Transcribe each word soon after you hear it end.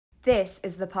This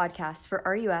is the podcast for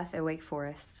RUF at Wake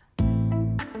Forest.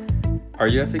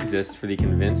 RUF exists for the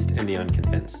convinced and the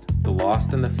unconvinced, the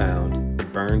lost and the found, the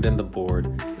burned and the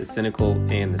bored, the cynical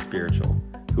and the spiritual.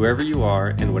 Whoever you are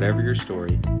and whatever your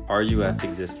story, RUF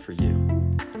exists for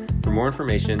you. For more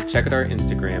information, check out our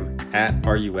Instagram at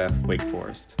RUF Wake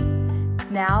Forest.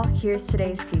 Now, here's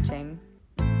today's teaching.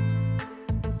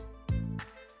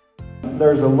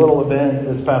 There's a little event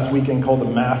this past weekend called the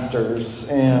Masters,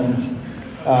 and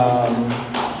a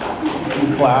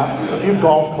few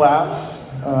golf claps,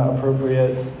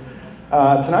 appropriate.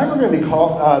 Tonight we're going to be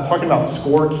talking about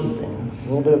scorekeeping, a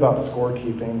little bit about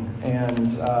scorekeeping. And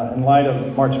in light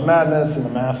of March Madness and the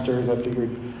Masters, I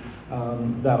figured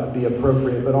that would be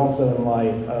appropriate, but also in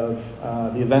light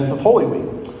of the events of Holy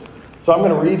Week. So I'm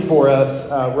going to read for us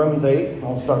Romans 8.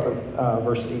 I'll start with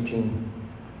verse 18.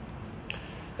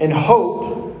 In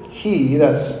hope,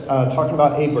 that's talking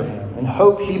about Abraham, in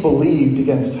hope he believed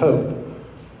against hope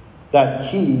that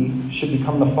he should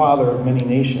become the father of many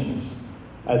nations,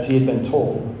 as he had been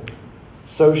told.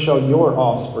 So shall your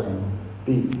offspring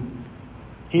be.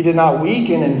 He did not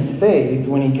weaken in faith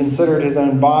when he considered his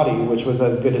own body, which was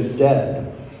as good as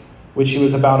dead, which he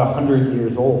was about 100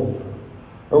 years old,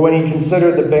 or when he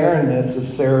considered the barrenness of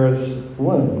Sarah's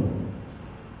womb.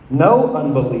 No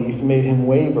unbelief made him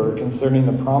waver concerning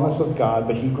the promise of God,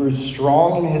 but he grew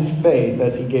strong in his faith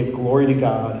as he gave glory to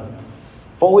God,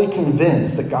 fully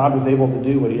convinced that God was able to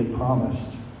do what he had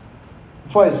promised.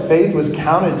 That's why his faith was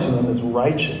counted to him as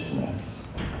righteousness.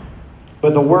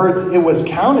 But the words "it was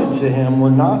counted to him"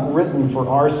 were not written for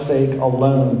our sake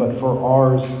alone, but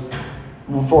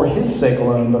for his sake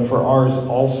alone, but for ours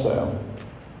also.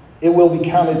 It will be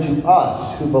counted to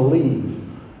us who believe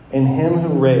in him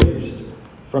who raised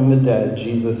from the dead,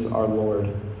 Jesus our Lord.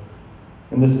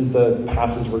 And this is the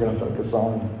passage we're going to focus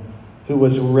on. Who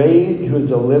was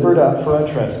delivered up for our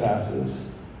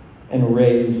trespasses and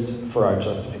raised for our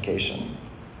justification.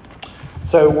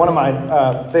 So one of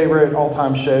my favorite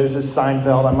all-time shows is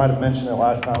Seinfeld. I might have mentioned it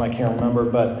last time, I can't remember,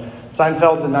 but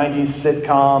Seinfeld's a 90s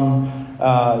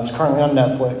sitcom. It's currently on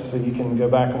Netflix, so you can go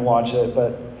back and watch it.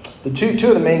 But the two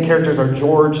of the main characters are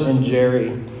George and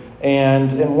Jerry.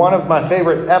 And in one of my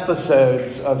favorite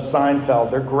episodes of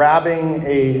Seinfeld, they're grabbing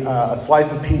a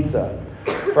slice of pizza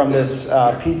from this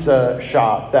pizza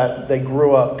shop that they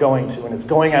grew up going to, and it's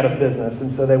going out of business.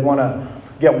 And so they want to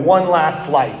get one last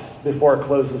slice before it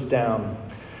closes down.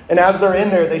 And as they're in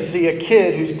there, they see a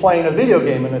kid who's playing a video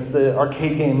game, and it's the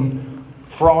arcade game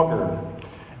Frogger.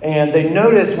 And they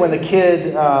notice when the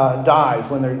kid dies,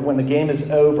 when the game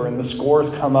is over and the scores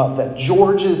come up, that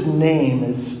George's name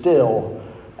is still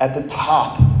at the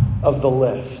top of the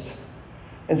list.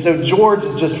 And so George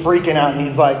is just freaking out, and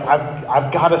he's like,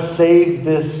 I've got to save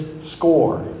this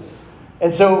score.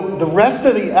 And so the rest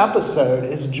of the episode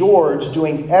is George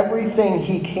doing everything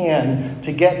he can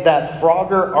to get that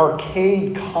Frogger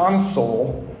arcade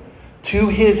console to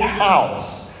his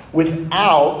house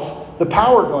without the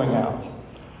power going out.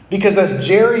 Because as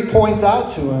Jerry points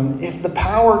out to him, if the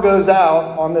power goes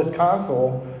out on this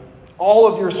console, all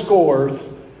of your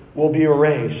scores will be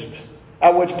erased.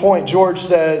 At which point George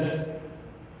says,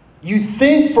 "You'd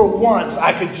think for once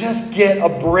I could just get a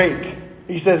break."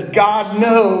 He says, "God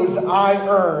knows I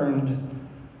earned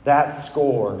that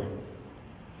score."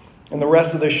 And the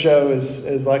rest of the show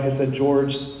is like I said,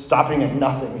 George stopping at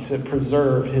nothing to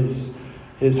preserve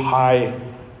his high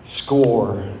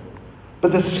score.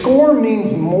 But the score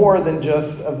means more than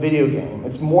just a video game.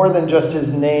 It's more than just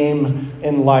his name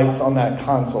and lights on that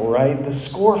console, right? The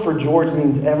score for George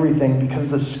means everything,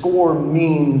 because the score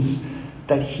means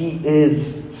that he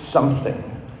is something,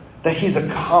 that he's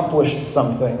accomplished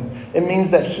something. It means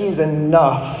that he's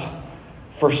enough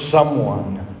for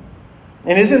someone.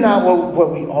 And isn't that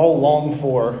what we all long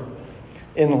for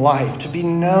in life? To be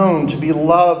known, to be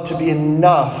loved, to be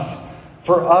enough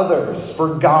for others,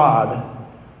 for God,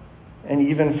 and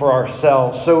even for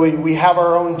ourselves. So we have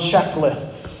our own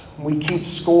checklists. We keep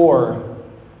score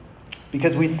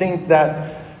because we think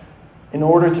that in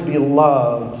order to be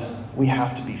loved, we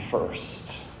have to be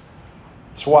first.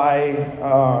 That's why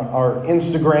our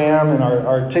Instagram and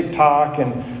our TikTok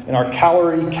and our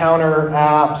calorie counter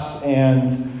apps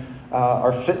and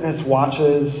our fitness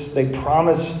watches, they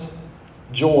promise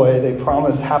joy, they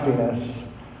promise happiness,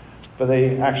 but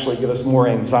they actually give us more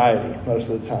anxiety most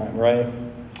of the time, right?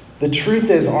 The truth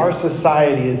is, our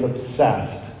society is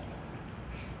obsessed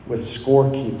with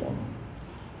scorekeeping.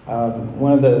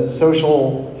 One of the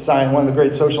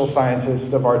great social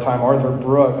scientists of our time, Arthur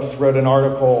Brooks, wrote an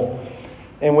article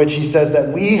in which he says that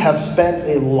we have spent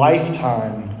a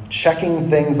lifetime checking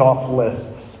things off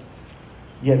lists,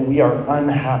 yet we are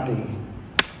unhappy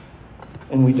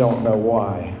and we don't know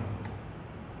why.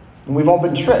 And we've all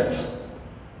been tricked.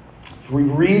 If we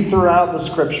read throughout the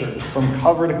scriptures from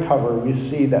cover to cover, we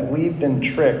see that we've been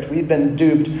tricked. We've been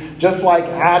duped. Just like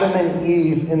Adam and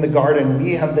Eve in the garden,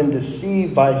 we have been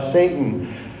deceived by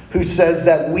Satan, who says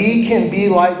that we can be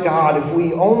like God if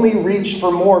we only reach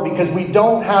for more because we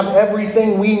don't have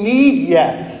everything we need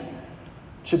yet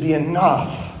to be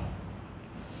enough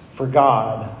for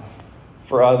God,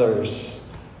 for others,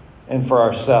 and for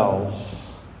ourselves.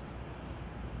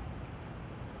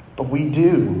 But we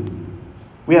do.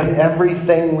 We have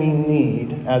everything we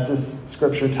need, as this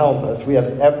scripture tells us. We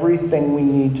have everything we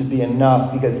need to be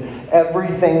enough because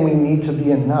everything we need to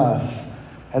be enough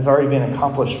has already been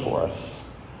accomplished for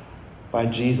us by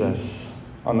Jesus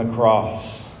on the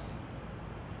cross.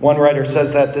 One writer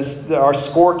says that our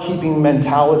scorekeeping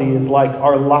mentality is like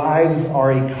our lives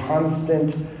are a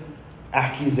constant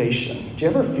accusation. Do you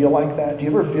ever feel like that? Do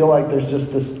you ever feel like there's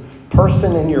just this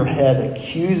person in your head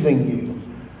accusing you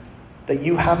that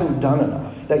you haven't done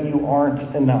enough, that you aren't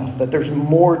enough, that there's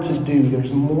more to do,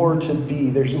 there's more to be,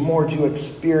 there's more to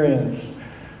experience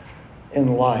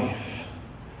in life?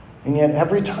 And yet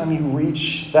every time you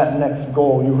reach that next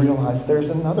goal, you realize there's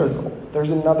another goal,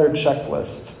 there's another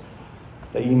checklist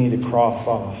that you need to cross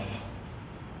off.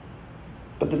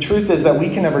 But the truth is that we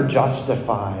can never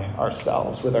justify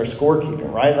ourselves with our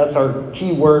scorekeeping, right? That's our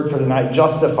key word for tonight,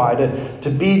 justify, to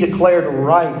be declared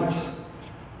right.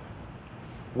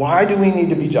 Why do we need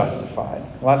to be justified?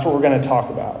 Well, that's what we're going to talk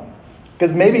about.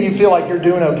 Because maybe you feel like you're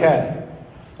doing okay.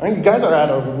 I think you guys are at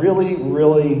a really,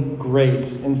 really great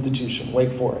institution,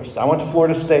 Wake Forest. I went to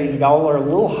Florida State. You all are a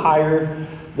little higher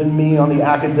than me on the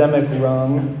academic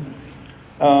rung.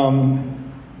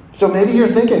 So maybe you're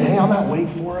thinking, hey, I'm at Wake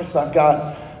Forest. I've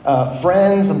got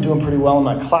friends. I'm doing pretty well in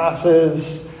my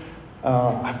classes.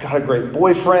 I've got a great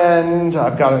boyfriend.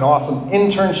 I've got an awesome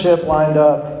internship lined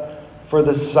up for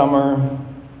this summer.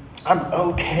 I'm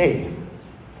okay.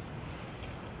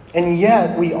 And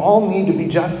yet, we all need to be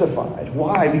justified.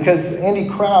 Why? Because Andy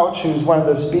Crouch, who's one of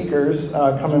the speakers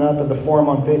coming up at the Forum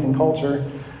on Faith and Culture,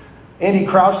 Andy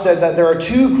Crouch said that there are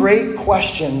two great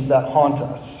questions that haunt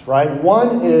us, right?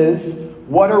 One is,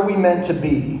 what are we meant to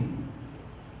be?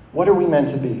 What are we meant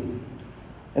to be?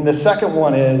 And the second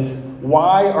one is,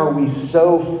 why are we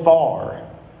so far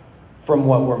from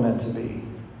what we're meant to be?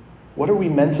 What are we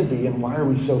meant to be, and why are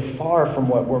we so far from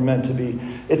what we're meant to be?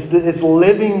 It's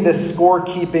living this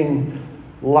scorekeeping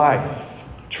life,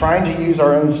 trying to use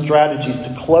our own strategies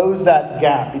to close that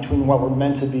gap between what we're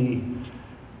meant to be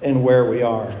and where we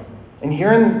are. And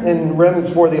here in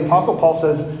Romans 4, the Apostle Paul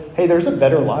says, hey, there's a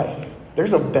better life.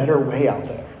 There's a better way out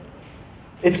there.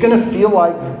 It's going to feel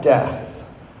like death,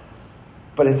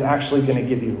 but it's actually going to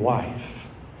give you life.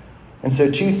 And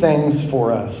so two things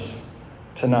for us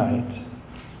tonight.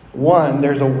 One,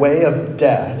 there's a way of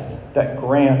death that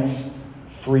grants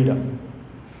freedom.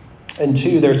 And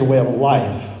two, there's a way of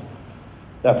life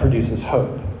that produces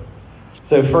hope.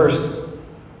 So first,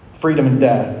 freedom and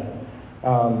death.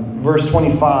 Verse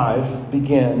 25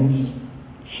 begins,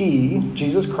 He,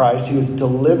 Jesus Christ, He was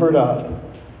delivered up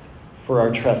for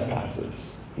our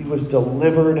trespasses. He was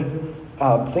delivered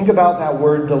up. Think about that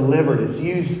word delivered. It's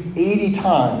used 80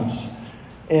 times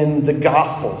in the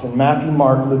Gospels, in Matthew,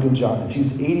 Mark, Luke, and John. It's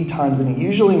used 80 times, and it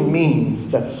usually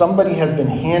means that somebody has been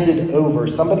handed over,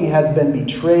 somebody has been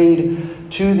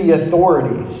betrayed to the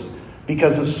authorities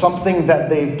because of something that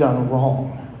they've done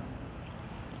wrong.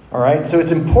 All right? So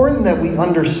it's important that we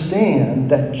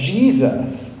understand that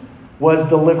Jesus was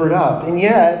delivered up. And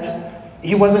yet,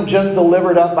 He wasn't just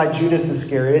delivered up by Judas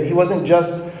Iscariot. He wasn't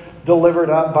just delivered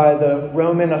up by the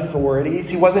Roman authorities.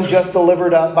 He wasn't just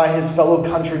delivered up by His fellow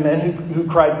countrymen who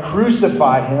cried,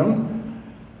 crucify Him.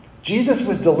 Jesus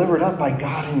was delivered up by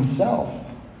God Himself.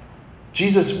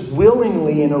 Jesus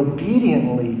willingly and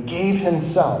obediently gave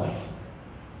Himself.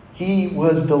 He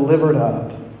was delivered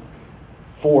up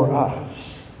for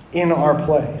us in our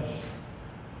place.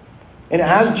 And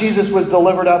as Jesus was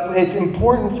delivered up, it's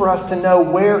important for us to know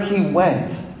where He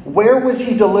went. Where was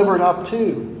He delivered up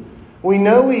to? We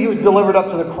know He was delivered up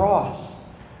to the cross.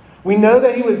 We know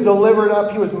that He was delivered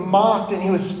up. He was mocked and He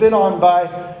was spit on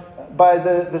by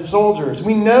the soldiers.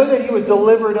 We know that He was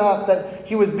delivered up, that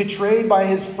He was betrayed by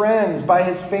His friends, by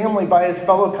His family, by His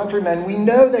fellow countrymen. We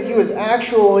know that He was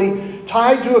actually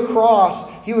tied to a cross.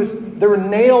 There were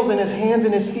nails in His hands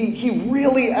and His feet. He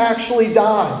really actually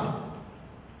died.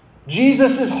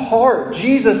 Jesus' heart,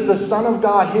 Jesus, the Son of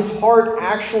God, His heart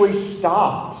actually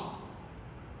stopped.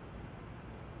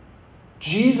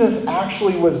 Jesus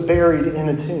actually was buried in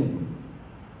a tomb.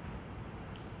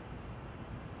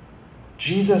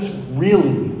 Jesus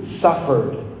really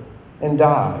suffered and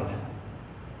died.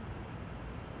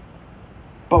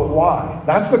 But why?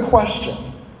 That's the question.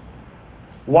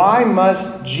 Why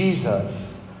must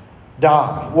Jesus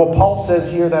die? Well, Paul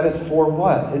says here that it's for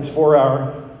what? It's for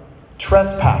our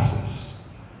trespasses.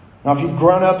 Now, if you've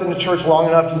grown up in the church long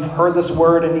enough, you've heard this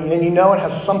word, and you know it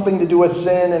has something to do with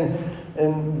sin,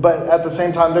 but at the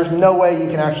same time, there's no way you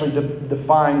can actually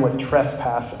define what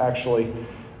trespass actually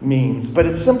means. But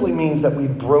it simply means that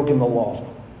we've broken the law.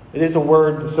 It is a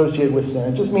word associated with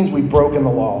sin. It just means we've broken the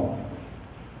law.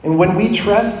 And when we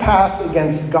trespass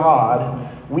against God,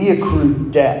 we accrue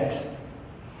debt.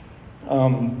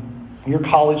 You're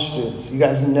college students. You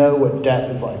guys know what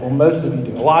debt is like. Well, most of you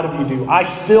do. A lot of you do. I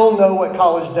still know what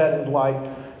college debt is like,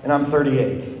 and I'm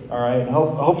 38. All right?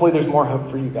 Hopefully there's more hope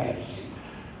for you guys.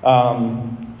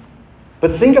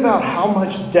 But think about how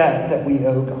much debt that we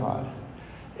owe God.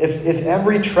 If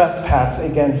every trespass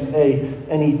against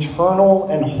an eternal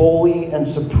and holy and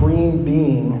supreme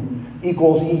being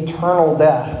equals eternal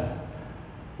death,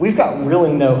 we've got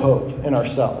really no hope in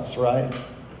ourselves, right?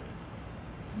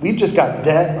 We've just got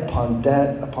debt upon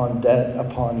debt upon debt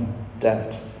upon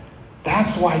debt.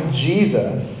 That's why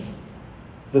Jesus,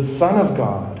 the Son of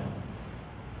God,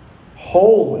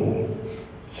 holy,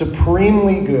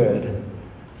 supremely good,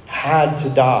 had to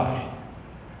die.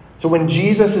 So when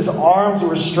Jesus' arms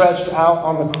were stretched out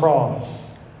on the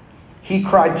cross, he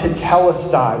cried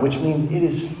tetelestai, which means it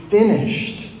is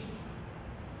finished.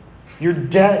 Your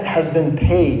debt has been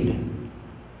paid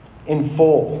in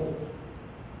full.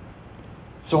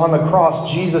 So on the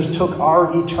cross, Jesus took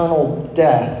our eternal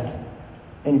death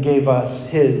and gave us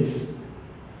his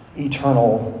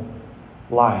eternal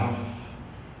life.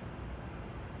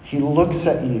 He looks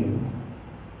at you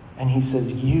and he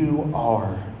says, you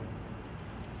are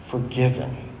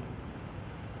forgiven.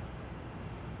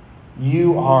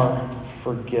 You are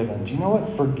forgiven. Do you know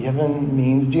what forgiven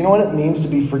means? Do you know what it means to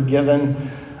be forgiven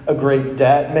a great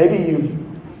debt? Maybe you've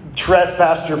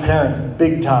trespassed your parents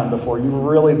big time before. You've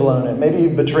really blown it. Maybe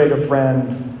you've betrayed a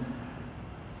friend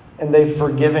and they've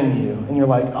forgiven you. And you're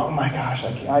like, oh my gosh,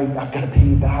 I've got to pay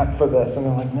you back for this. And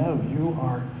they're like, no, you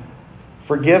are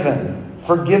forgiven.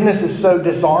 Forgiveness is so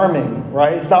disarming,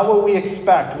 right? It's not what we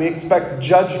expect. We expect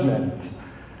judgment.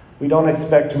 We don't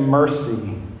expect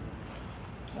mercy.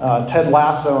 Ted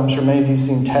Lasso, I'm sure many of you have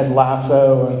seen Ted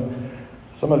Lasso, and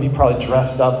some of you probably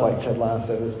dressed up like Ted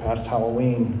Lasso this past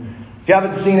Halloween. If you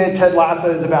haven't seen it, Ted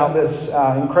Lasso is about this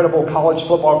incredible college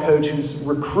football coach who's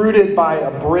recruited by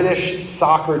a British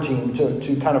soccer team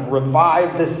to kind of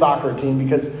revive this soccer team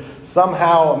because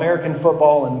somehow American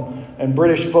football and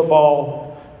British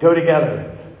football go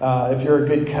together if you're a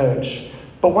good coach.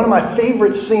 But one of my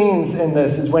favorite scenes in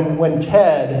this is when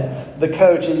Ted, the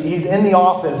coach, he's in the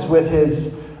office with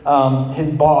his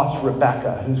boss,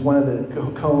 Rebecca, who's one of the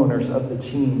co-owners of the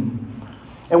team.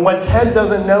 And what Ted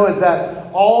doesn't know is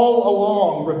that all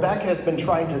along, Rebecca has been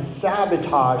trying to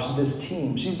sabotage this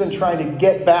team. She's been trying to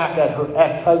get back at her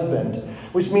ex-husband,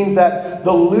 which means that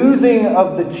the losing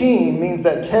of the team means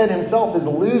that Ted himself is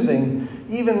losing,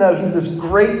 even though he's this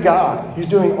great guy. He's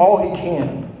doing all he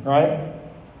can, right?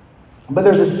 But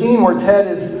there's a scene where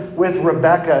Ted is with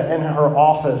Rebecca in her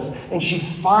office, and she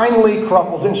finally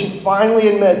crumbles, and she finally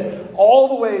admits all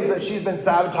the ways that she's been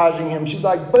sabotaging him. She's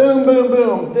like, boom, boom,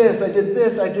 boom, this, I did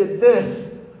this, I did this.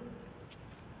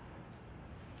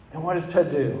 And what does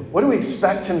Ted do? What do we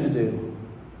expect him to do?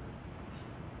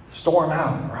 Storm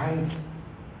out, right?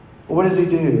 What does he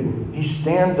do? He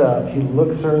stands up, he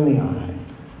looks her in the eye,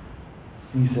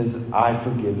 and he says, I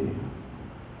forgive you.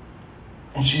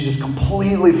 And she's just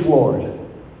completely floored.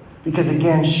 Because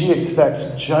again, she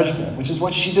expects judgment, which is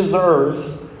what she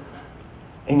deserves.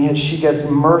 And yet she gets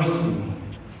mercy.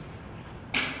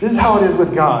 This is how it is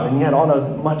with God, and yet on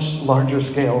a much larger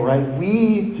scale, right?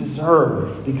 We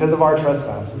deserve, because of our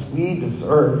trespasses, we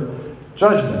deserve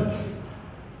judgment.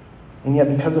 And yet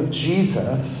because of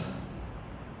Jesus,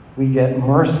 we get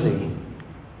mercy.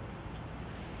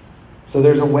 So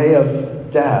there's a way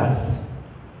of death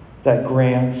that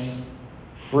grants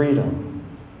freedom.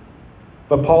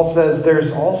 But Paul says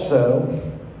there's also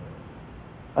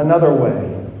another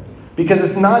way. Because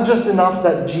it's not just enough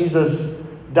that Jesus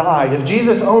died. If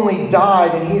Jesus only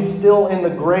died and he's still in the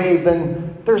grave,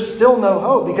 then there's still no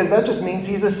hope, because that just means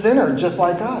he's a sinner just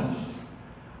like us.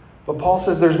 But Paul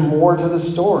says there's more to the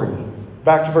story.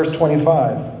 Back to verse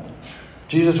 25.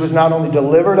 Jesus was not only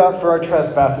delivered up for our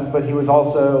trespasses, but he was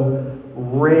also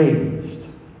raised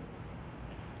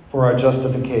for our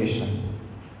justification.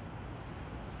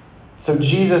 So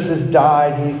Jesus has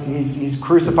died, he's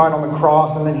crucified on the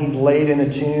cross, and then he's laid in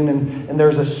a tomb, and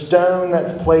there's a stone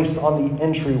that's placed on the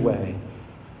entryway.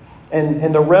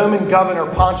 And the Roman governor,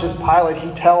 Pontius Pilate, he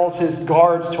tells his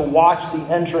guards to watch the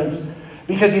entrance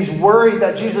because he's worried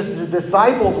that Jesus'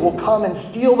 disciples will come and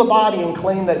steal the body and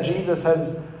claim that Jesus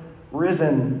has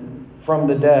risen from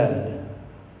the dead.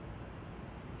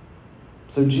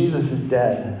 So Jesus is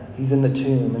dead. He's in the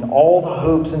tomb, and all the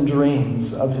hopes and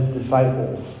dreams of his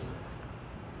disciples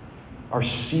are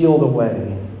sealed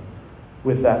away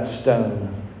with that stone.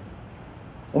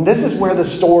 And this is where the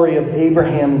story of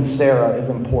Abraham and Sarah is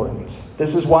important.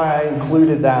 This is why I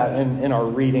included that in our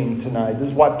reading tonight. This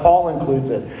is why Paul includes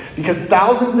it. Because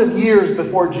thousands of years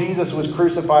before Jesus was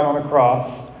crucified on a cross,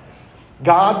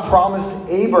 God promised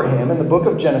Abraham, in the book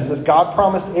of Genesis, God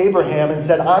promised Abraham and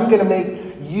said, I'm going to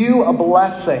make you a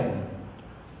blessing.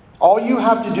 All you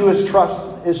have to do is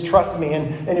trust me.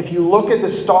 And if you look at the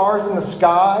stars in the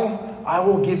sky, I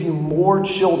will give you more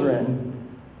children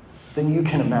than you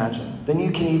can imagine, than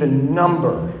you can even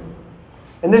number.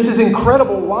 And this is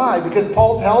incredible. Why? Because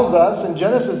Paul tells us, and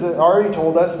Genesis has already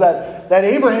told us, that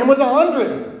Abraham was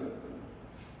 100.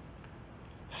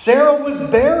 Sarah was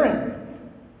barren.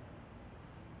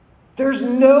 There's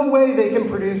no way they can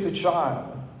produce a child.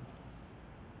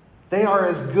 They are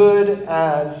as good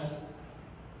as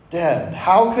dead.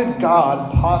 How could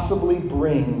God possibly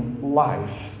bring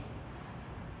life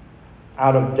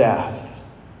out of death?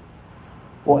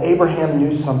 Well, Abraham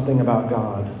knew something about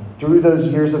God. Through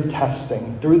those years of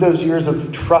testing, through those years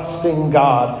of trusting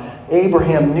God,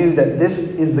 Abraham knew that this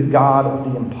is the God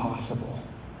of the impossible.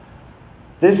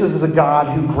 This is a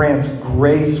God who grants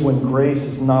grace when grace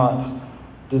is not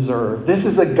deserved. This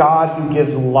is a God who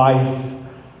gives life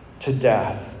to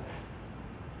death.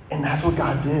 And that's what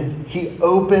God did. He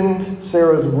opened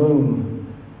Sarah's womb,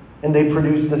 and they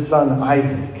produced a son,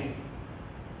 Isaac.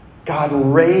 God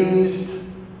raised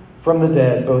from the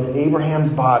dead both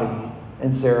Abraham's body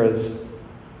and Sarah's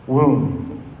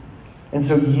womb. And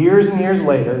so years and years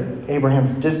later,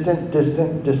 Abraham's distant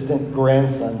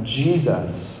grandson,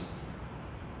 Jesus,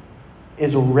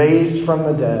 is raised from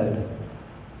the dead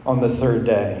on the third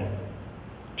day.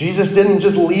 Jesus didn't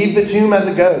just leave the tomb as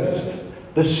a ghost.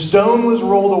 The stone was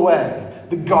rolled away.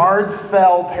 The guards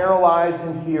fell paralyzed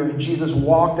in fear, and Jesus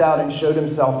walked out and showed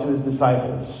himself to his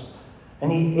disciples.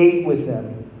 And he ate with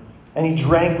them, and he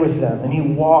drank with them, and he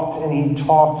walked and he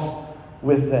talked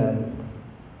with them.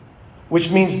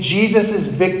 Which means Jesus'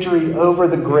 victory over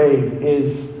the grave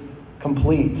is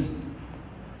complete.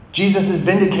 Jesus is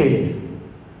vindicated.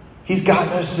 He's got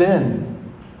no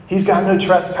sin. He's got no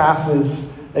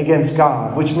trespasses against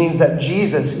God, which means that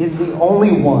Jesus is the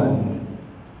only one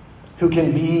who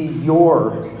can be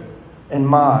your and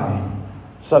my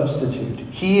substitute.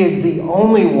 He is the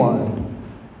only one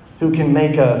who can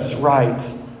make us right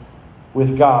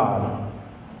with God.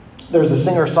 There's a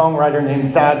singer-songwriter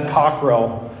named Thad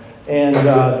Cockrell,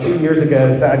 and 2 years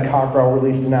ago, Thad Cockrell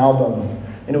released an album,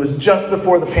 and it was just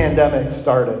before the pandemic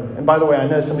started. And by the way, I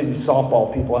know some of you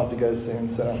softball people have to go soon,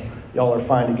 so y'all are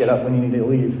fine to get up when you need to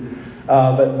leave.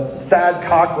 But Thad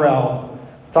Cockrell,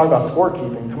 talk about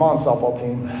scorekeeping. Come on, softball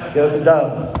team. Get us a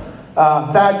dub.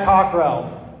 Thad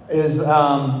Cockrell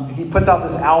he puts out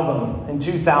this album in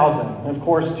 2000. And of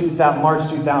course, March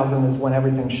 2000 is when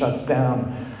everything shuts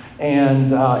down. And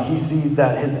he sees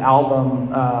that his album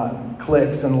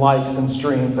clicks and likes and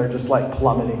streams are just like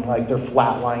plummeting, like they're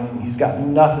flatlining. He's got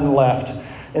nothing left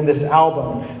in this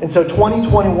album. And so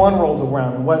 2021 rolls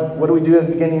around. And what do we do at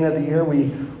the beginning of the year?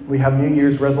 We have New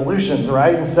Year's resolutions,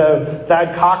 right? And so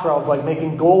Thad Cockrell's like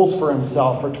making goals for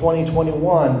himself for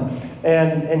 2021.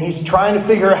 And he's trying to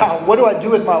figure out, what do I do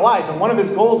with my life? And one of his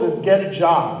goals is get a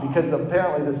job, because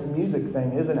apparently this music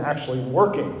thing isn't actually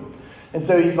working. And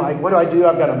so he's like, what do I do?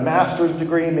 I've got a master's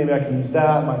degree. Maybe I can use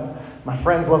that. My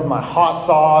friends love my hot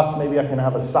sauce. Maybe I can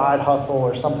have a side hustle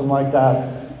or something like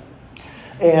that.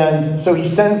 And so he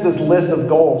sends this list of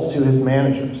goals to his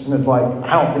managers. And it's like,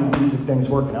 I don't think the music thing's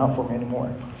working out for me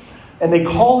anymore. And they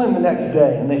call him the next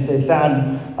day and they say,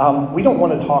 Thad, we don't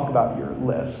want to talk about your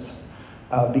list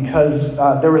because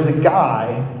there was a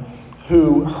guy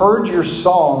who heard your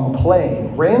song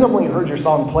playing, randomly heard your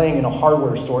song playing in a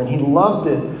hardware store, and he loved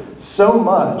it so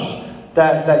much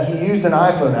that he used an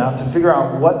iPhone app to figure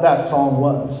out what that song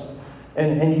was.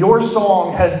 And your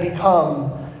song has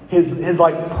become his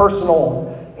like personal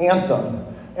anthem.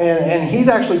 And he's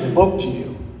actually booked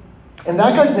you. And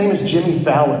that guy's name is Jimmy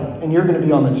Fallon, and you're going to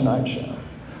be on The Tonight Show.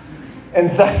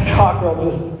 And Thad Cockrell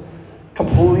just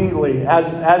completely,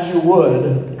 as you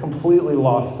would, completely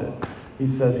lost it. He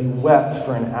says he wept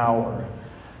for an hour.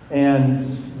 And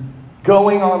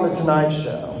going on The Tonight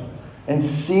Show and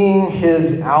seeing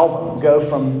his album go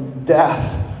from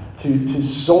death to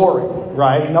soaring,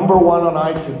 right? Number one on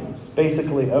iTunes,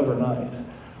 basically overnight,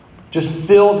 just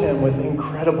filled him with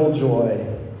incredible joy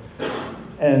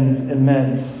and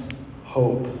immense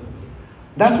hope.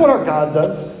 That's what our God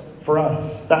does for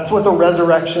us. That's what the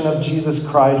resurrection of Jesus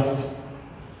Christ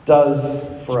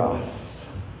does for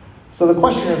us. So the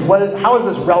question is, how is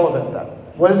this relevant then?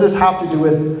 What does this have to do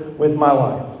with my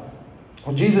life?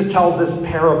 Well, Jesus tells this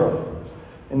parable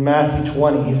in Matthew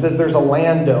 20. He says there's a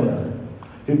landowner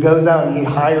who goes out and he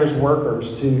hires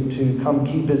workers to come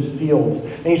keep his fields.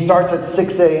 And he starts at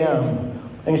 6 a.m.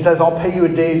 And he says, I'll pay you a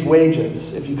day's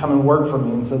wages if you come and work for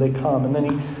me. And so they come. And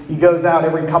then he goes out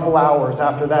every couple hours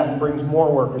after that and brings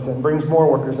more workers in,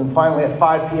 And finally at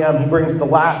 5 p.m. he brings the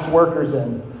last workers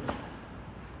in.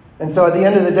 And so at the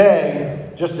end of the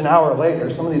day, just an hour later,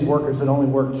 some of these workers had only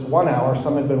worked 1 hour.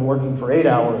 Some had been working for 8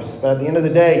 hours. But at the end of the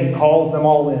day, he calls them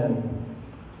all in.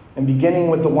 And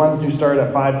beginning with the ones who started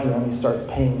at 5 p.m., he starts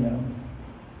paying them.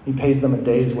 He pays them a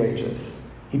day's wages.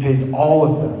 He pays all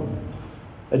of them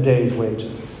a day's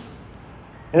wages.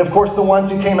 And of course, the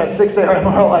ones who came at 6 a.m.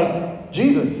 are like,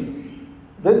 Jesus,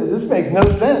 this makes no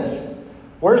sense.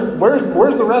 Where's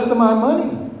the rest of my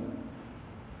money?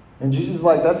 And Jesus is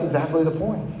like, that's exactly the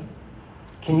point.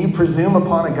 Can you presume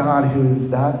upon a God who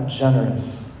is that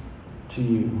generous to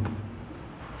you?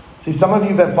 See, some of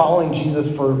you have been following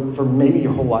Jesus for maybe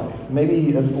your whole life.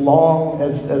 Maybe as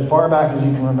far back as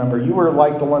you can remember. You were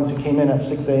like the ones who came in at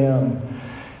 6 a.m.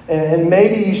 And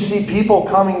maybe you see people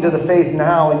coming to the faith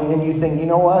now and you think, you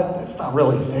know what? That's not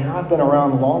really fair. I've been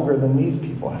around longer than these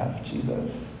people have,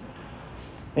 Jesus.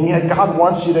 And yet God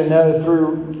wants you to know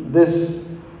through this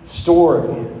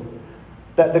story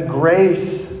that the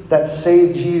grace that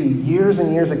saved you years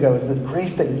and years ago is the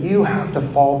grace that you have to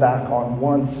fall back on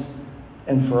once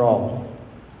and for all.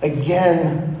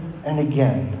 Again and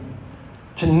again.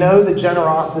 To know the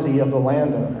generosity of the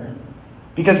landowner.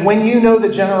 Because when you know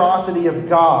the generosity of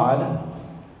God,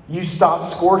 you stop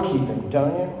scorekeeping,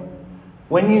 don't you?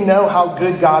 When you know how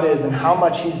good God is and how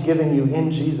much He's given you in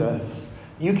Jesus,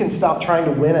 you can stop trying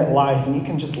to win at life and you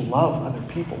can just love other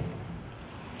people.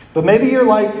 But maybe you're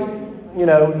like,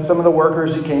 some of the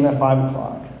workers who came at 5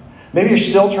 o'clock. Maybe you're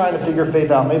still trying to figure faith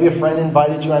out. Maybe a friend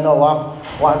invited you. I know a lot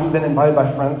of you have been invited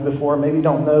by friends before. Maybe you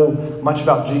don't know much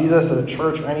about Jesus or the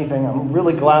church or anything. I'm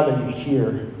really glad that you're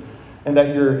here and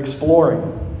that you're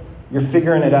exploring. You're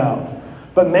figuring it out.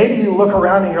 But maybe you look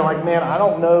around and you're like, man, I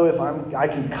don't know if I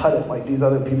can cut it like these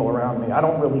other people around me. I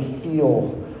don't really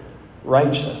feel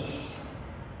righteous.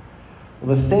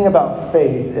 Well, the thing about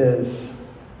faith is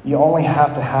you only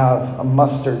have to have a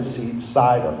mustard seed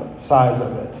size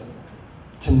of it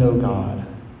to know God.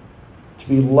 To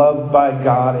be loved by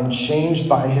God and changed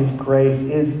by His grace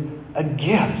is a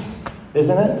gift,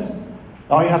 isn't it?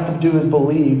 All you have to do is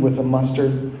believe with a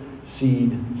mustard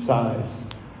seed size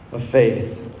of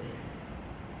faith.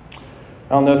 I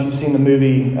don't know if you've seen the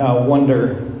movie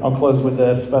Wonder. I'll close with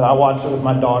this, but I watched it with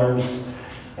my daughters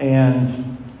and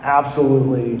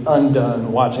absolutely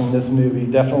undone watching this movie.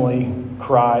 Definitely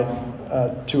cried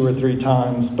 2 or 3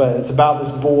 times, but it's about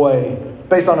this boy,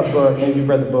 based on a book, maybe you've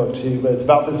read the book too, but it's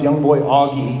about this young boy,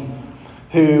 Augie,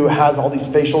 who has all these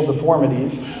facial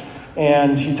deformities,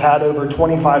 and he's had over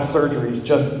 25 surgeries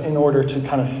just in order to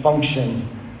kind of function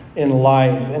in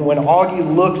life. And when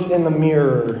Augie looks in the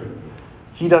mirror,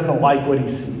 he doesn't like what he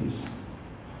sees.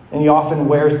 And he often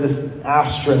wears this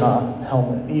astronaut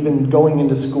helmet, even going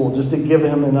into school, just to give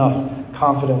him enough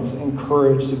confidence and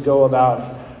courage to go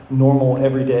about normal,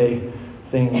 everyday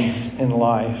things in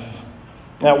life.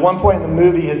 And at one point in the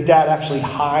movie, his dad actually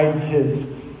hides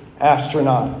his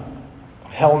astronaut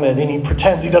helmet and he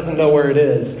pretends he doesn't know where it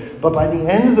is. But by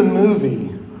the end of the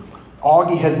movie,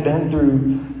 Augie has been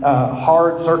through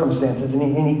hard circumstances,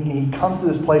 and he comes to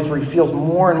this place where he feels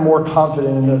more and more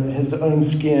confident in his own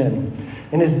skin.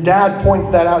 And his dad points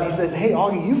that out. He says, hey,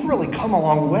 Augie, you've really come a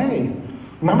long way.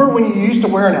 Remember when you used to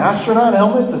wear an astronaut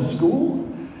helmet to school?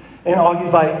 And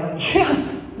Augie's like, yeah,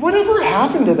 whatever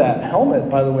happened to that helmet,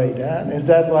 by the way, Dad? And his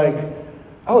dad's like,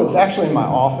 oh, it's actually in my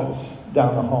office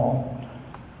down the hall.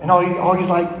 And Augie's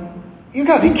like, you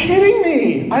got to be kidding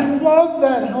me. I love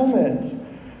that helmet.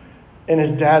 And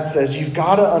his dad says, you've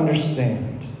got to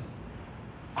understand,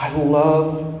 I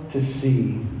love to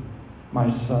see my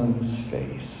son's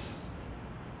face.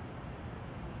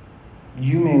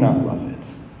 You may not love it,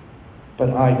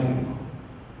 but I do.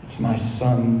 It's my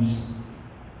son's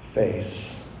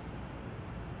face.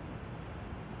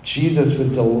 Jesus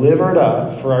was delivered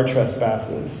up for our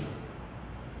trespasses.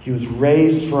 He was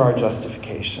raised for our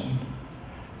justification.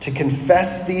 To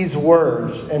confess these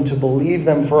words and to believe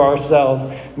them for ourselves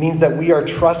means that we are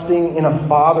trusting in a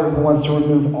Father who wants to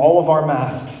remove all of our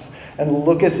masks and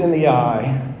look us in the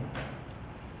eye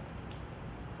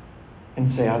and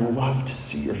say, I love to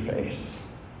see your face.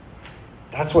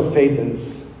 That's what faith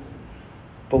is.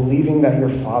 believing that your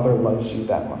Father loves you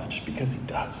that much, because he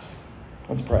does.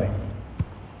 Let's pray.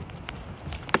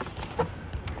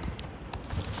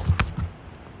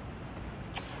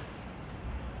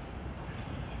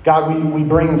 God, we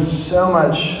bring so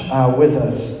much with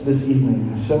us this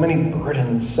evening, so many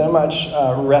burdens, so much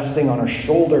resting on our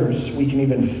shoulders. We can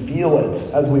even feel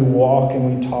it as we walk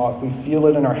and we talk. We feel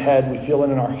it in our head. We feel it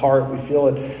in our heart. We feel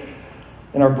it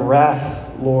in our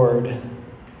breath, Lord.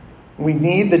 We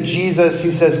need the Jesus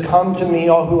who says, "Come to me,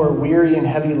 all who are weary and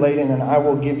heavy laden, and I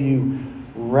will give you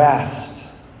rest."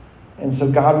 And so,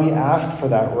 God, we ask for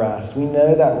that rest. We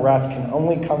know that rest can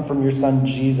only come from your Son,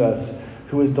 Jesus,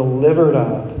 who was delivered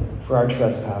up for our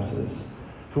trespasses,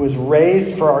 who was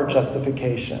raised for our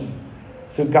justification.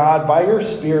 So God, by your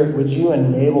Spirit, would you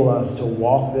enable us to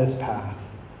walk this path?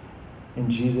 In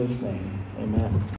Jesus' name, amen.